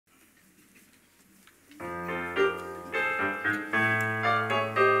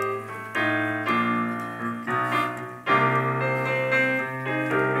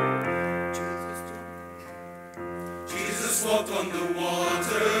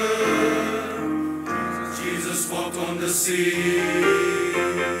sea.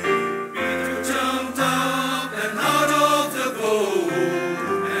 Peter jumped up and out of the boat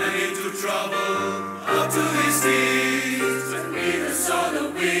and into trouble up to his knees. When Peter saw the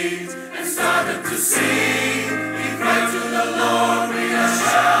wind and started to sink, he cried to the Lord with a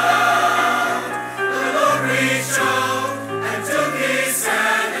shout. The Lord reached out and took his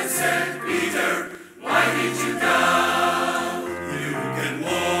hand and said, Peter, why did you doubt?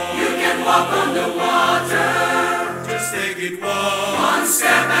 You can walk on the water. Just take it one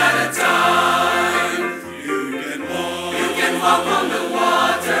step at a time. You can walk on the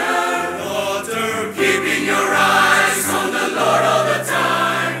water, keeping your eyes on the Lord all the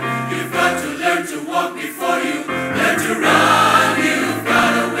time. You've got to learn to walk before you learn to run. You've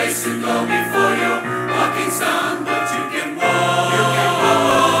got a ways to go before your walking's done, but you can walk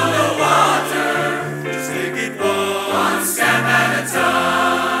on the water. Just take it one step at a time.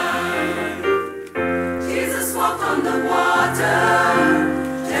 On the water,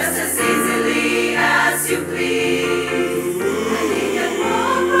 just as easily as you please. And he can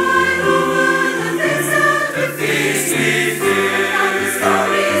walk right over the things that we face. And the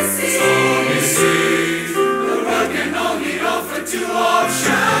stormy seas. The world can only offer two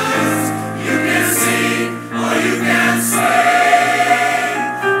options. You can sink or you can swim.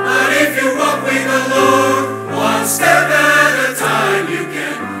 But if you walk with the Lord, one step at a time, you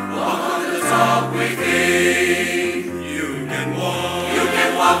can walk on the top with Him.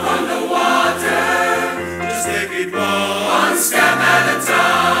 Walk on the water, just take it one step at a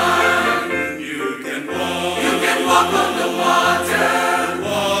time. You can walk on the water,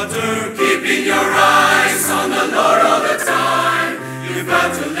 keeping your eyes on the Lord all the time. You've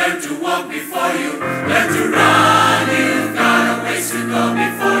got to learn to walk before you